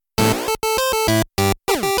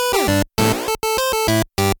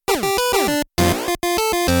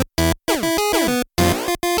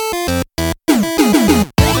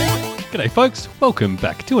folks, welcome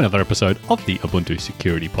back to another episode of the Ubuntu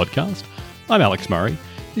Security Podcast. I'm Alex Murray.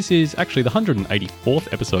 This is actually the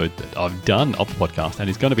 184th episode that I've done of the podcast, and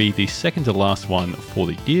it's going to be the second to last one for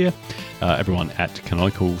the year. Everyone at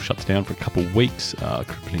Canonical shuts down for a couple of weeks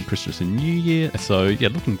between Christmas and New Year, so yeah,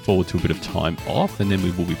 looking forward to a bit of time off, and then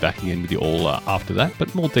we will be back again with you all after that,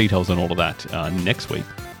 but more details on all of that next week.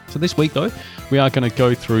 So this week, though, we are going to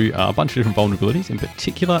go through a bunch of different vulnerabilities, in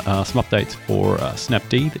particular some updates for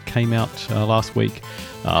Snapd that came out last week,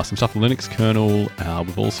 some stuff for Linux kernel.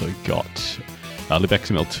 We've also got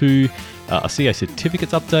libxml2, a CA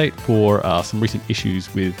certificates update for some recent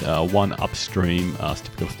issues with one upstream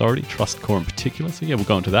certificate authority, TrustCore in particular. So yeah, we'll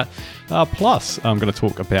go into that. Plus, I'm going to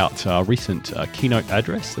talk about a recent keynote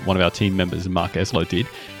address that one of our team members, Mark Eslo, did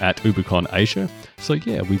at UbuCon Asia. So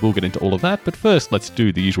yeah, we will get into all of that. But first, let's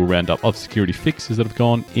do the usual roundup of security fixes that have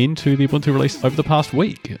gone into the Ubuntu release over the past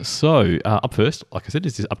week. So up first, like I said,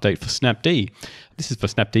 is this update for Snapd. This is for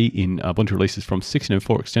Snapd in Ubuntu releases from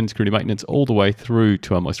 16.04 extended security maintenance all the way through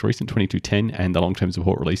to our most recent 22.10 and the long-term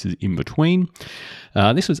support releases in between.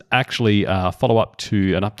 This was actually a follow-up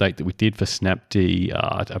to an update that we did for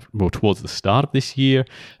Snapd more towards the start of this year.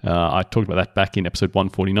 I talked about that back in episode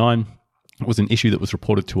 149. It was an issue that was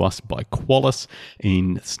reported to us by Qualys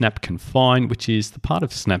in Snap Confine, which is the part of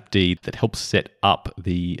Snapd that helps set up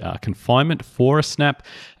the confinement for a snap.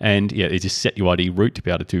 And yeah, it just set UID root to be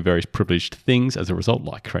able to do various privileged things as a result,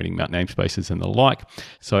 like creating mount namespaces and the like.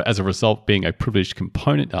 So as a result, being a privileged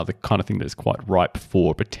component, the kind of thing that is quite ripe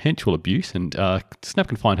for potential abuse. And Snap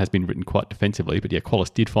Confine has been written quite defensively, but yeah,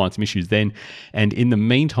 Qualys did find some issues then. And in the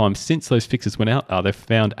meantime, since those fixes went out, they've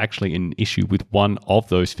found actually an issue with one of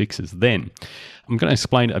those fixes then. I'm going to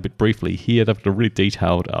explain it a bit briefly here. They've got a really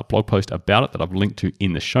detailed blog post about it that I've linked to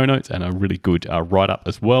in the show notes, and a really good write-up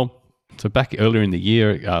as well. So back earlier in the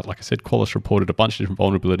year, like I said, Qualys reported a bunch of different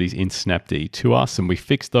vulnerabilities in Snapd to us, and we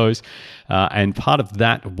fixed those. And part of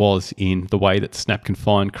that was in the way that Snap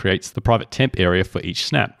Confine creates the private temp area for each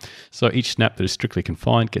snap. So each snap that is strictly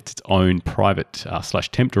confined gets its own private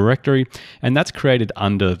 /temp directory, and that's created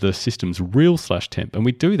under the system's real /temp. And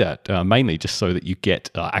we do that mainly just so that you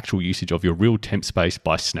get actual usage of your real temp space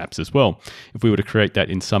by snaps as well. If we were to create that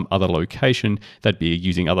in some other location, that'd be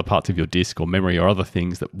using other parts of your disk or memory or other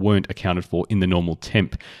things that weren't accounted for in the normal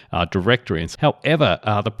temp directory. However,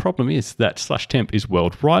 the problem is that /temp is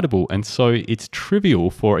world writable, and so it's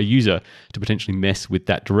trivial for a user to potentially mess with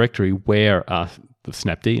that directory where the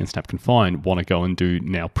Snapd and Snap Confine want to go and do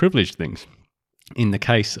now privileged things. In the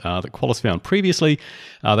case that Qualys found previously,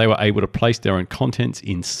 they were able to place their own contents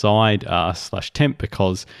inside /temp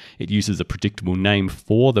because it uses a predictable name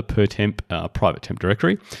for the per temp private temp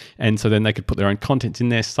directory. And so then they could put their own contents in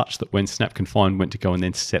there such that when Snap Confine went to go and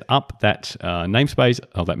then set up that namespace,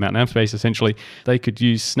 or that mount namespace essentially, they could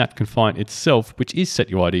use Snap Confine itself, which is set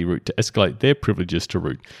UID root, to escalate their privileges to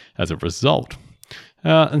root as a result.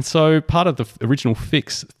 And so part of the original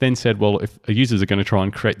fix then said, well, if users are going to try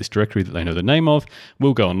and create this directory that they know the name of,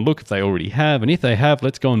 we'll go and look if they already have. And if they have,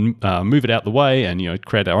 let's go and move it out the way and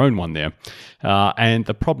create our own one there. And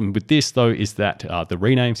the problem with this, though, is that the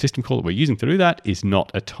rename system call that we're using to do that is not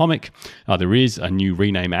atomic. There is a new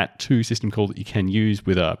rename @to system call that you can use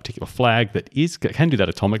with a particular flag that can do that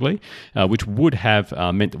atomically, which would have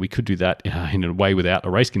meant that we could do that in a way without a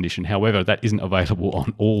race condition. However, that isn't available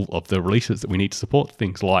on all of the releases that we need to support.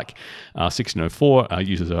 Things like 16.04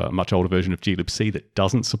 uses a much older version of glibc that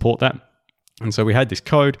doesn't support that. And so we had this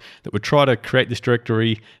code that would try to create this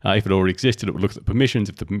directory. If it already existed, it would look at the permissions.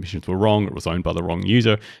 If the permissions were wrong, it was owned by the wrong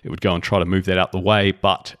user, it would go and try to move that out the way.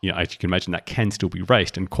 But as you can imagine, that can still be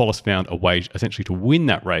raced. And Qualys found a way essentially to win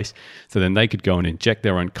that race. So then they could go and inject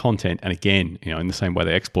their own content. And again, in the same way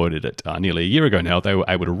they exploited it nearly a year ago now, they were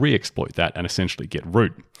able to re-exploit that and essentially get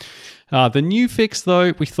root. The new fix,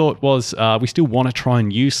 though, we thought was we still want to try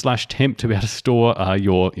and use /temp to be able to store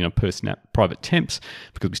your per snap private temps,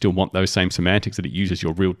 because we still want those same semantics that it uses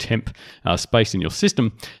your real temp space in your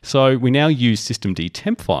system. So we now use systemd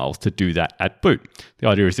temp files to do that at boot. The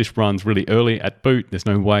idea is this runs really early at boot. There's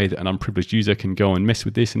no way that an unprivileged user can go and mess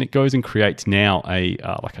with this, and it goes and creates now a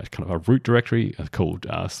kind of a root directory called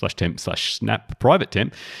 /temp/snap private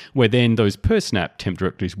temp, where then those per snap temp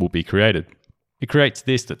directories will be created. It creates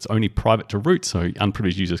this that's only private to root, so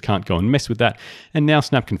unprivileged users can't go and mess with that. And now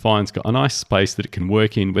Snap Confine's got a nice space that it can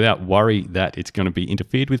work in without worry that it's going to be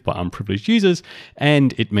interfered with by unprivileged users.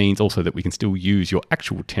 And it means also that we can still use your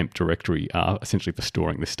actual temp directory essentially for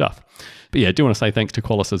storing this stuff. But yeah, I do want to say thanks to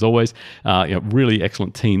Qualys as always. Really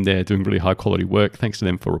excellent team there doing really high quality work. Thanks to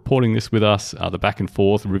them for reporting this with us, the back and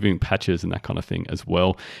forth, reviewing patches and that kind of thing as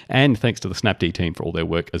well. And thanks to the Snapd team for all their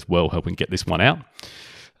work as well, helping get this one out.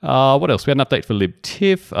 What else? We had an update for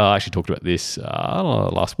libtiff. I actually talked about this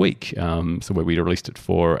last week, so where we released it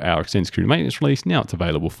for our extended security maintenance release. Now it's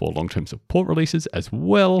available for long-term support releases as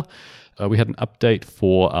well. We had an update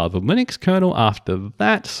for the Linux kernel after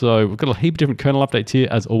that. So we've got a heap of different kernel updates here.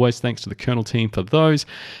 As always, thanks to the kernel team for those.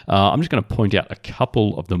 I'm just going to point out a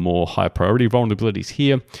couple of the more high priority vulnerabilities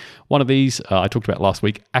here. One of these I talked about last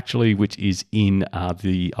week, actually, which is in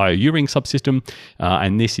the IOU ring subsystem.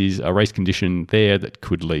 And this is a race condition there that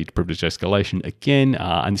could lead to privilege escalation again.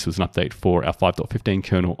 And this was an update for our 5.15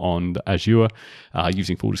 kernel on the Azure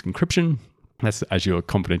using full disk encryption. That's Azure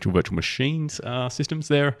Confidential Virtual Machines systems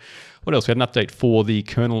there. What else? We had an update for the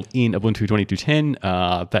kernel in Ubuntu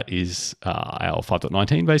 22.10. That is our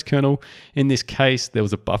 5.19 base kernel. In this case, there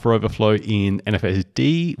was a buffer overflow in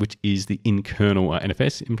NFSD, which is the in-kernel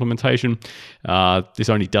NFS implementation. This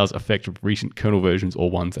only does affect recent kernel versions or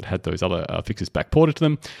ones that had those other fixes backported to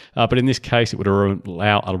them. But in this case, it would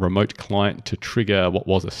allow a remote client to trigger what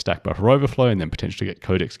was a stack buffer overflow and then potentially get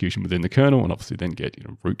code execution within the kernel and obviously then get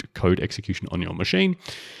root code execution on your machine.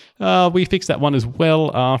 We fixed that one as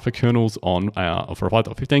well for kernels on for a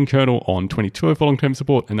 5.15 kernel on 22.04 long-term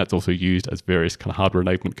support, and that's also used as various kind of hardware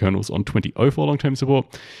enablement kernels on 20.04 long-term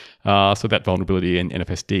support. So that vulnerability in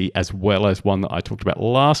NFSD, as well as one that I talked about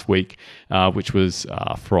last week, which was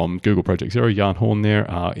from Google Project Zero, Jan Horn there,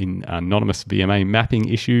 in anonymous VMA mapping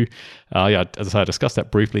issue. As I say, I discussed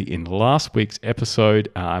that briefly in last week's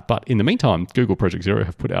episode, but in the meantime, Google Project Zero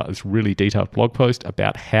have put out this really detailed blog post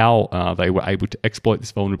about how they were able to exploit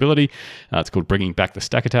this vulnerability. It's called Bringing Back the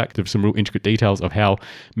Stack Attack. There's some real intricate details of how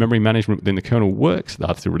memory management within the kernel works.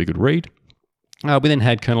 That's a really good read. We then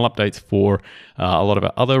had kernel updates for a lot of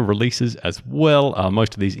our other releases as well.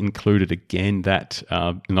 Most of these included, again, that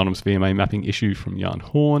anonymous VMA mapping issue from Jan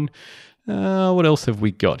Horn. What else have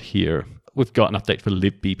we got here? We've got an update for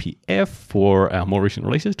libbpf for our more recent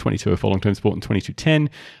releases, 22.04 long-term support and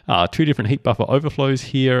 22.10. Two different heap buffer overflows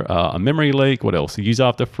here, a memory leak. What else? A use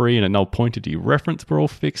after free and a null pointer dereference were all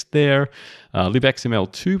fixed there.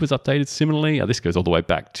 libxml2 was updated similarly. This goes all the way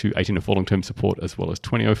back to 18.04 long-term support as well as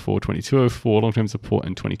 20.04, 22.04 long-term support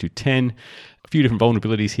and 22.10. A few different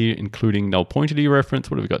vulnerabilities here, including null pointer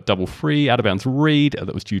dereference. What have we got? Double free, out of bounds read.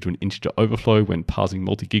 That was due to an integer overflow when parsing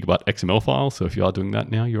multi-gigabyte XML files. So if you are doing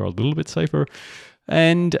that now, you're a little bit safer.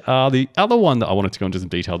 And the other one that I wanted to go into some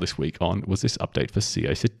detail this week on was this update for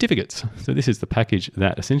CA certificates. So this is the package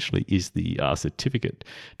that essentially is the certificate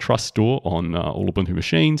trust store on all Ubuntu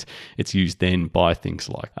machines. It's used then by things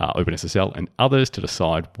like OpenSSL and others to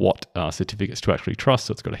decide what certificates to actually trust.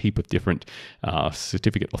 So it's got a heap of different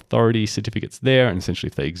certificate authority certificates there. And essentially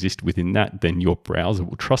if they exist within that, then your browser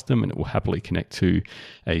will trust them and it will happily connect to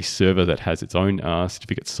a server that has its own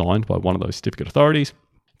certificate signed by one of those certificate authorities.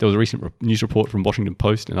 There was a recent news report from Washington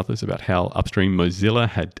Post and others about how upstream Mozilla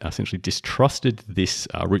had essentially distrusted this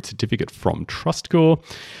root certificate from TrustCore.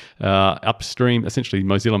 Upstream, essentially,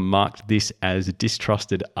 Mozilla marked this as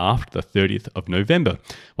distrusted after the 30th of November.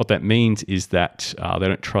 What that means is that they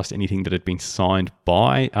don't trust anything that had been signed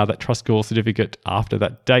by that TrustCore certificate after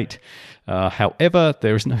that date. However,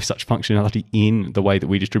 there is no such functionality in the way that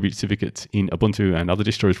we distribute certificates in Ubuntu and other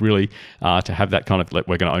distros really to have that kind of,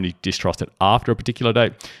 we're going to only distrust it after a particular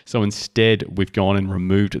date. So instead, we've gone and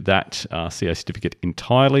removed that CA certificate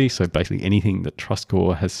entirely. So basically anything that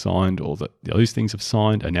TrustCore has signed or that those things have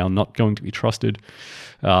signed are now not going to be trusted.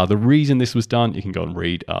 The reason this was done, you can go and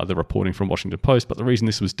read the reporting from Washington Post, but the reason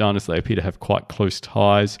this was done is they appear to have quite close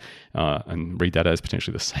ties and read that as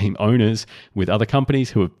potentially the same owners with other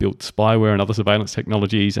companies who have built spyware and other surveillance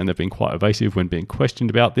technologies, and they've been quite evasive when being questioned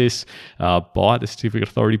about this by the Certificate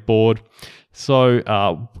Authority Board.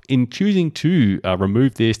 So in choosing to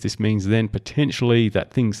remove this means then potentially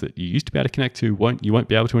that things that you used to be able to connect to you won't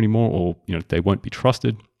be able to anymore, or they won't be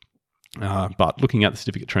trusted. But looking at the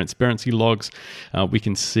certificate transparency logs, we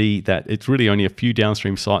can see that it's really only a few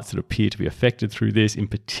downstream sites that appear to be affected through this, in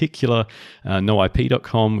particular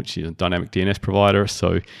noip.com, which is a dynamic DNS provider.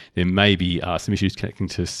 So there may be some issues connecting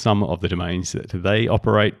to some of the domains that they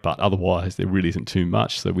operate, but otherwise there really isn't too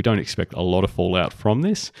much. So we don't expect a lot of fallout from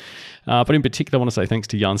this. But in particular, I want to say thanks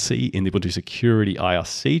to Jan C in the Ubuntu Security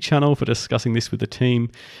IRC channel for discussing this with the team.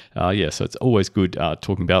 So it's always good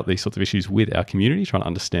talking about these sorts of issues with our community, trying to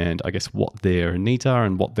understand, I guess, what their needs are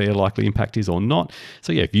and what their likely impact is or not.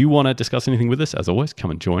 So if you want to discuss anything with us, as always, come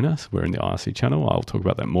and join us. We're in the IRC channel. I'll talk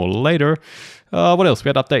about that more later. What else? We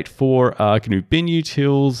had an update for GNU bin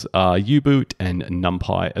utils, U-boot, and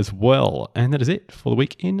NumPy as well. And that is it for the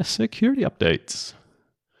week in security updates.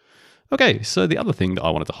 Okay, so the other thing that I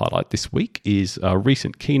wanted to highlight this week is a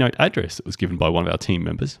recent keynote address that was given by one of our team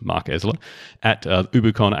members, Mark Esler, at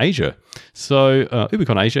UbuCon Asia. So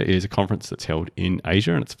UbuCon Asia is a conference that's held in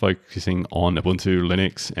Asia, and it's focusing on Ubuntu,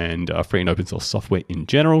 Linux, and free and open source software in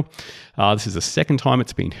general. This is the second time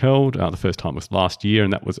it's been held. The first time was last year,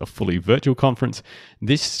 and that was a fully virtual conference.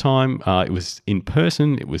 This time it was in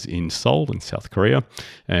person. It was in Seoul in South Korea,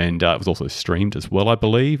 and it was also streamed as well, I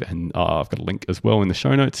believe. And I've got a link as well in the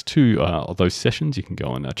show notes to those sessions. You can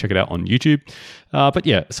go and check it out on YouTube. But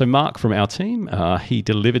yeah, so Mark from our team, he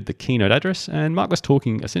delivered the keynote address, and Mark was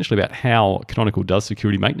talking essentially about how Canonical does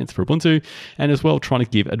security maintenance for Ubuntu, and as well trying to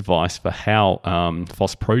give advice for how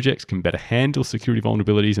FOSS projects can better handle security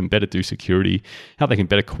vulnerabilities and better do security, how they can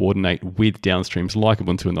better coordinate with downstreams like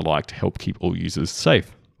Ubuntu and the like to help keep all users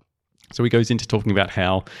safe. So he goes into talking about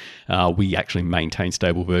how we actually maintain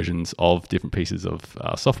stable versions of different pieces of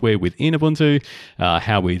software within Ubuntu,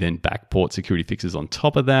 how we then backport security fixes on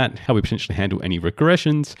top of that, how we potentially handle any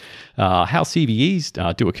regressions, how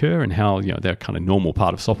CVEs do occur and how they're kind of normal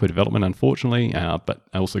part of software development, unfortunately, but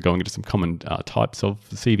also going into some common types of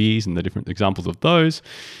CVEs and the different examples of those.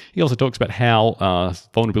 He also talks about how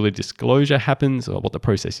vulnerability disclosure happens, or what the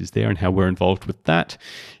process is there and how we're involved with that.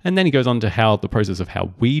 And then he goes on to how the process of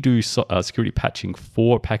how we do security patching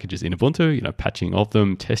for packages in Ubuntu, patching of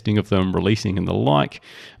them, testing of them, releasing and the like,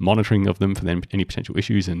 monitoring of them for then any potential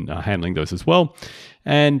issues and handling those as well.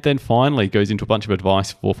 And then finally goes into a bunch of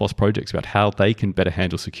advice for FOSS projects about how they can better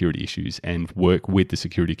handle security issues and work with the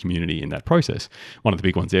security community in that process. One of the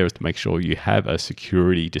big ones there is to make sure you have a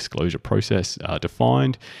security disclosure process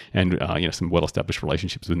defined and some well-established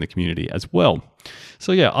relationships within the community as well.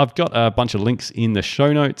 So yeah, I've got a bunch of links in the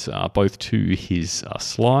show notes, both to his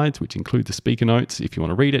slides, which include the speaker notes if you want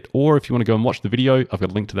to read it, or if you want to go and watch the video, I've got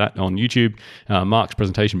a link to that on YouTube. Mark's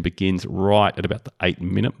presentation begins right at about the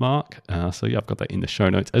 8-minute mark. So yeah, I've got that in the show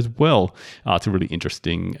notes as well. It's a really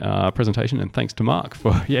interesting presentation, and thanks to Mark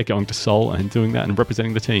for going to Seoul and doing that and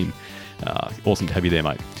representing the team. Awesome to have you there,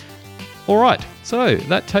 mate. All right, so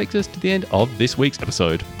that takes us to the end of this week's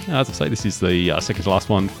episode. As I say, this is the second to last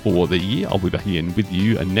one for the year. I'll be back again with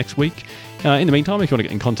you next week. In the meantime, if you want to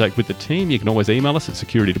get in contact with the team, you can always email us at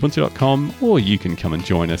security@ubuntu.com, or you can come and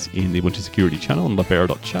join us in the Ubuntu Security channel on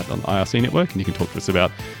libera.chat on the IRC network, and you can talk to us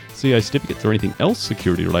about CA certificates or anything else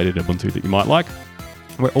security related to Ubuntu that you might like.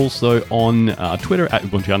 We're also on Twitter at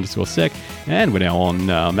Ubuntu_sec, and we're now on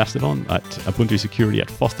Mastodon at Ubuntu Security at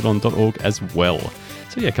fosstodon.org as well.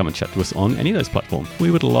 So yeah, come and chat to us on any of those platforms.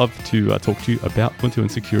 We would love to talk to you about Ubuntu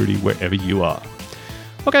and security wherever you are.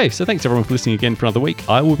 Okay, so thanks everyone for listening again for another week.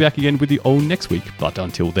 I will be back again with you all next week. But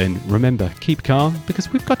until then, remember, keep calm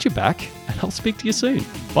because we've got your back, and I'll speak to you soon.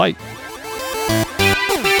 Bye.